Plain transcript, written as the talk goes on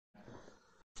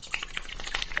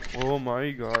Oh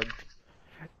my god.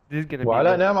 This is gonna be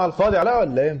وعلاء bad. نام على الفاضي علاء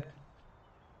ولا ايه؟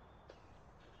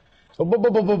 اوب اوب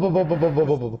اوب اوب اوب اوب اوب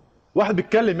اوب اوب. واحد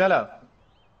بيتكلم يلا.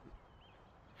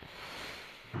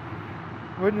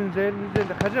 ننزل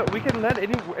خرجنا we can land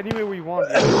anywhere we want.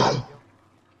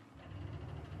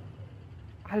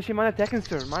 أحلى شيء معنا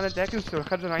تاكنستر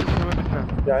خرجنا نعيش في وقتنا.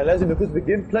 يعني لازم يفوز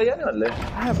بالجيم بلاي يعني ولا ايه؟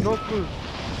 I have no clue.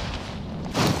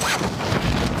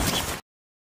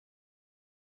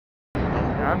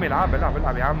 يا عمي العب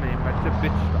يا عمي ما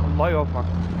تثبتش الله يوفقك.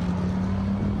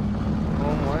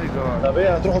 Oh my god. طب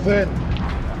ايه هتروحوا فين؟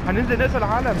 هننزل نقتل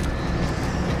العالم.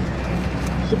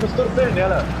 سوبر ستور فين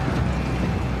يلا؟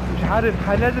 مش عارف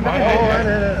لازم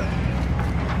هنا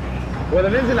ولا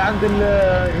ننزل عند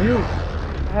النيو؟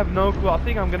 I have no clue. I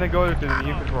think I'm gonna go to the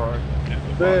new control.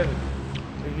 فين؟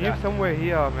 The new somewhere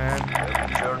here man.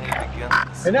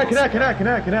 هناك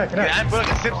يعني بقول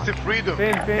لك سيب فريدوم.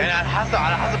 فين؟ يعني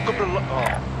على حسب كبر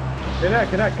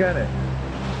هناك كان.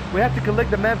 We have to collect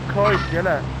the map cards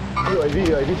يلا. ايوه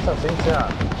اي في 99 ساعة.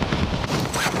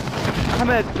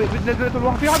 حمد بتنزل نقتل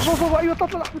واحد في واحد فوق ايوه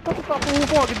طلع هو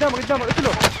فوق قدامك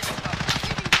اقتله.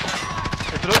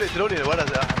 اقتلوا لي الولد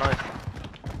ده نايس.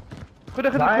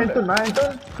 خذها معايا انتم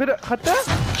خدتها؟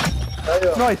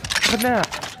 ايوه نايس خدناها.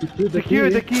 Secure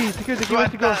the key.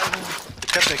 Let's go.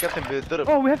 كابتن بيتضرب.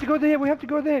 Oh we have to go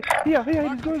there. Here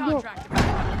let's go.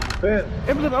 فين؟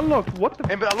 Emblem unlocked. What the?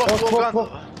 امبر الله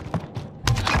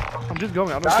I'm just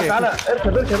going. I don't تعال care.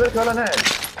 اركب ولا ناقل.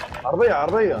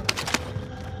 عربية.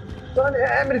 ثاني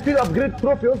اعمل فيه ابجريد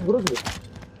تروفي اصبر.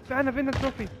 فين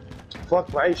التروفي؟ فك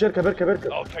معي اركب.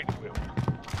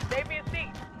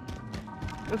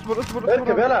 اصبر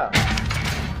اركب يلا.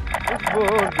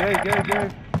 اصبر جاي.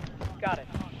 Got it.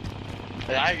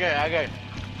 جاي.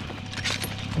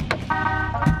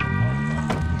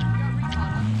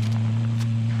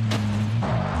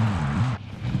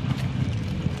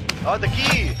 ده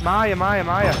كي.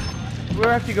 معايا. We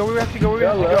have to go.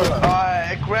 يلا.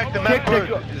 Correct the map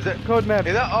code map.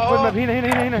 ايه ده؟ code map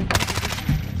هنا.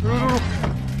 روح.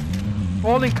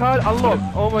 Holding card unlocked.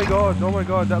 Oh my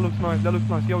god. That looks nice.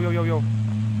 Yo.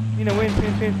 هنا وين؟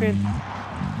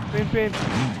 فين؟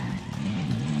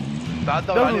 تعال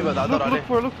دور عليه بقى Look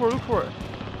for it.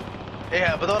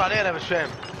 ايه بدور عليه انا مش فاهم.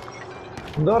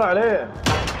 ندور عليه.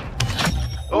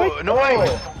 اوه نو واي.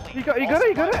 You got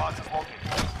it.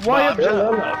 Why up?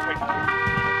 يلا.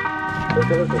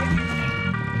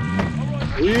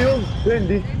 ويلز فين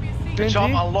دي؟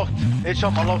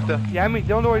 شوب unlocked ده. يا عمي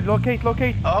don't worry locate.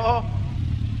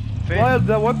 فين؟ Wild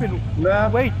the weapon.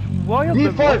 لا. Wait. Wild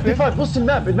دي the 5 weapon. بص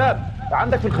الماب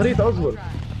عندك في الخريطة اصبر.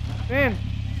 فين؟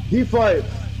 دي 5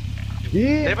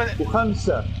 دي تقريبا. و5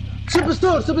 سوبر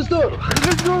ستور Let's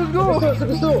go.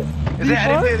 سوبر ستور.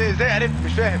 ازاي عرفت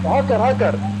مش فاهم.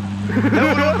 هاكر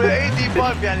لو ايه دي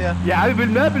 5 يعني. يا عمي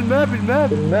بالماب.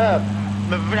 الماب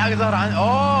ما فيش حاجه ظاهره عن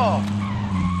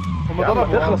هم يا عم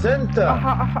ضربوا. تخلص انت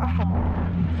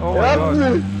Oh يا my god.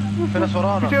 ابني. في ناس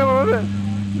ورانا.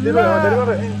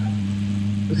 ده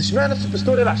بس اشمعنى السوبر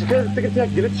ستور يلا عشان كده تفتكر فيها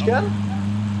الجليتش كان؟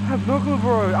 I have no clue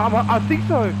bro. I think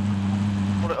so.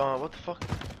 وات ذا فاك.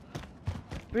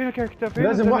 فين الكاركتر؟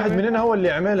 لازم واحد مننا هو اللي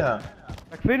يعملها.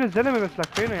 لك فين الزلمه بس لك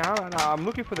فينه يا عم انا I'm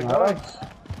looking for the guy.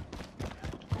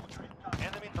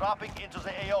 Enemy dropping into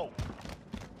the AO.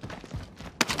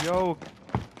 Yo.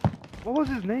 What was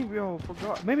his name yo?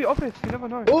 Forgot. Maybe Opus. You never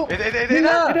know. اوه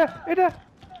ايه ده؟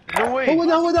 نو واي. هو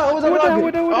ده هو ده.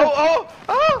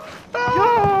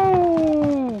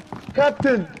 يو.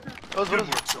 كابتن. اصبر.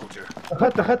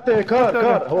 اخدت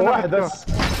كار هو واحد بس.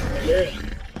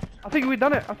 I think we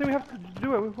done it. I think we have to do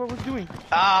it. What we're doing.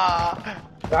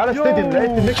 تعالى ستيديم لقيت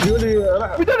النيك بيقول لي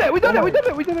We done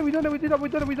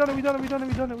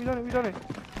it.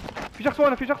 في شخص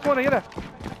وانا يلا.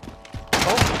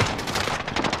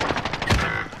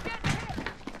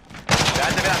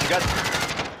 العيال ده بيلعب بجد.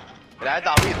 العيال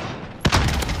ده عبيط.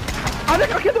 I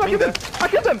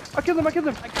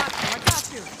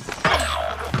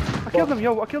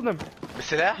killed them.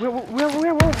 بالسلاح. What we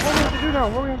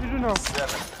have to do now? سلاح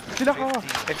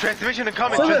Transmission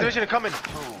incoming.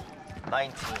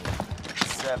 19,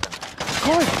 7,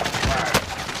 كود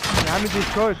يا عم دي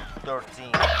كود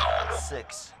 13,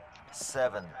 6,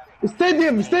 7,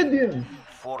 ستاديوم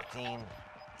 14,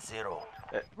 0.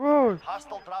 bro.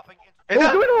 Hostile dropping into. ايه What's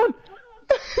ده؟ going on?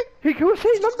 He can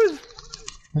say numbers.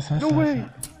 No way.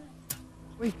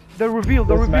 Wait, the reveal.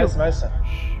 اسمع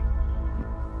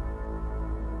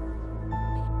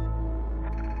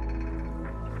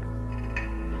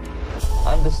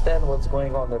Understand what's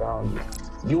going on around you.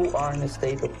 You are in a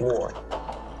state of war,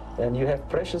 and you have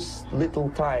precious little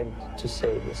time to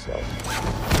save yourself.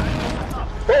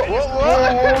 Whoa!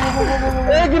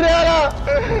 اجري يلا.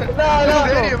 لا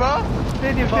لا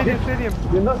ستاديوم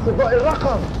النص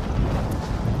الرقم.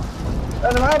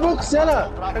 انا معايا بوكس يلا.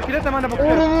 كلنا معنا بوكس.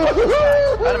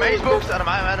 انا معيش بوكس. انا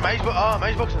معيش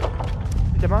معيش بوكس.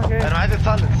 انت معاك ايه؟ انا معايا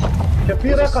السايلنس. كان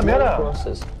في رقم يلا.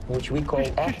 which we call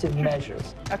active measures.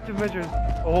 Active measures.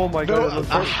 Oh my god.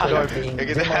 يا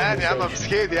جدعان يا عم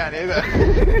مسكين يعني ايه ده؟ 15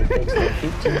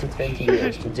 to 20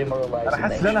 years to demoralize انا the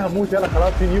حاسس ان nation. انا هموت يلا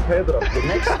خلاص في نيوك هيضرب. The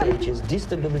next stage is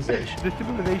destabilization.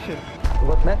 Destabilization.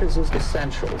 What matters is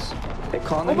essentials.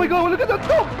 Economy. Oh my god, look at that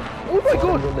top! Oh my god!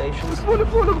 foreign relations. Look!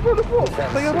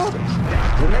 Defense طيارات! systems.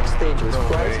 The next stage is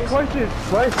crisis.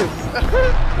 Crisis!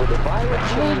 With a violent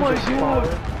change my of God.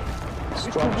 power,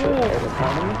 structure, war. and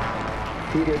economy.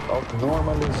 Period of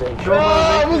normalization.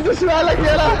 بص شمالك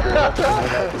يلا. In the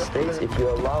United States, if you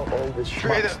allow all the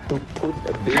schmucks to put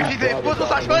a big dollar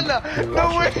بص عشمالنا. in No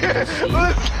way. Washington,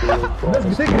 D.C., they will الناس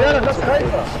بتجري يلا الناس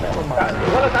خايفة.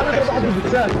 غلط تعالى نضرب واحد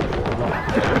بالبتسات.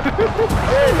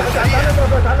 ايه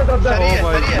تعالى نضرب ده. Oh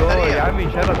my سريع. god يا عمي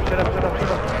shut up.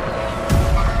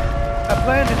 A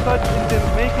plan is such in the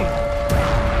making.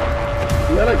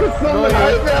 يلا كسرنا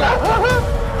العيب يلا.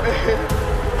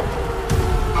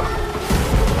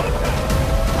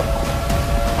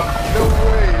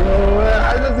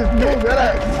 عايز تفنوب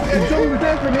يلا. الزوم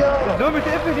بتقفل يلا. الزوم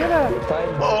بتقفل يلا.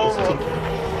 time bomb is ticking.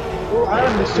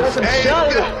 عالم من الشاشة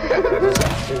الشارع.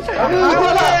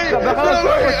 خلاص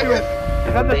شوف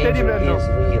اخذنا الثاني Danger لانه is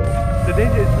real. the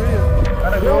danger is real.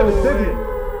 انا جوه الاستديو.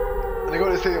 انا جوه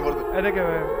الاستاديوم برضه. انا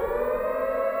كمان.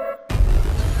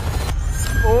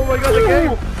 Oh my god the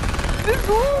game. Let's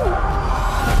go.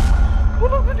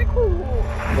 والله pretty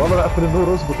cool. والله لا اقفل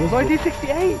النور اصبر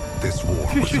 1968. This war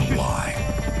was a lie.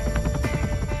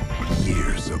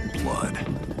 Years of blood.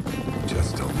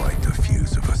 Just to light the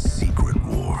fuse of a secret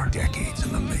war. Decades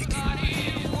in the making.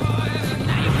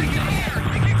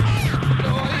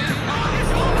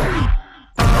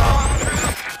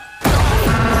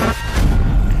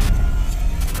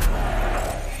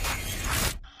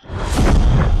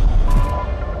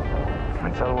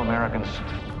 My fellow Americans,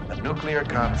 a nuclear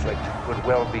conflict could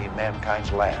well be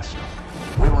mankind's last.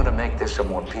 We want to make this a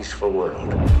more peaceful world.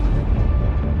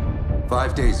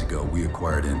 5 days ago, we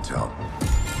acquired intel.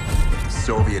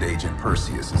 Soviet agent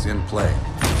Perseus is in play.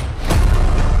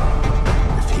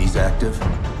 If he's active,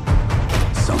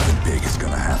 something big is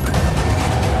gonna happen.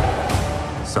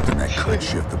 Something that could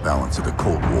shift the balance of the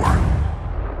Cold War.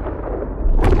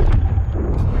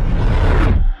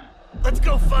 Let's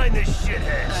go find this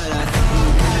shithead.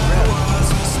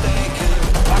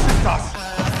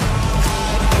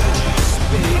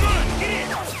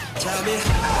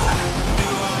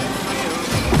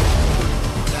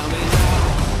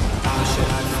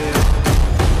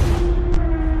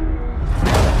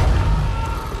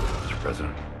 Mr.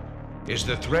 President, is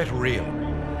the threat real?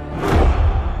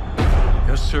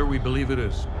 Yes, sir, we believe it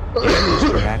is. Give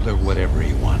Mr. Adler whatever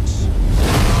he wants.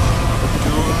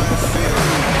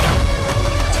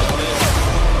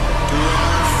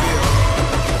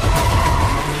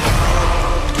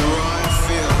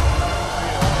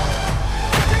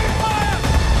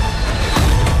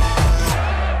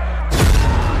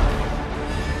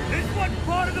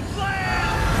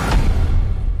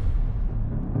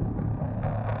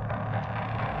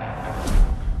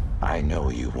 I know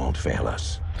you won't fail us.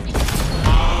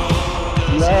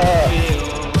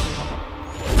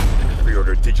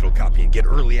 Pre-order a digital copy and get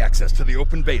early access to the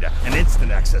open beta and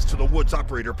instant access to the Woods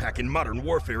Operator Pack in Modern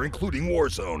Warfare, including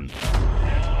Warzone.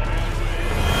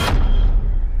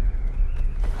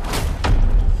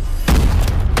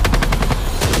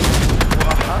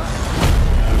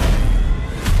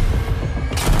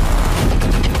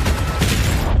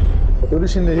 ما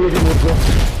تقوليش ان هي دي وورزون.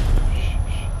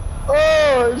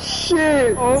 اوه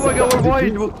شيت. Oh my god we're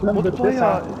wide. What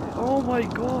fire. Oh my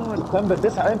god. سبتمبر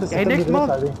 9 امتى يعني سبتمبر next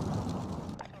 9 دي؟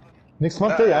 نيكست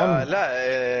مانث يا عم. لا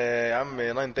يا عم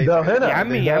 9 days. ده هنا يا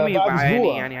عمي ده بعد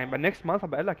أسبوع. يعني هيبقى next month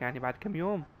بقول لك يعني بعد كام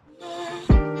يوم.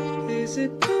 Is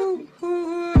it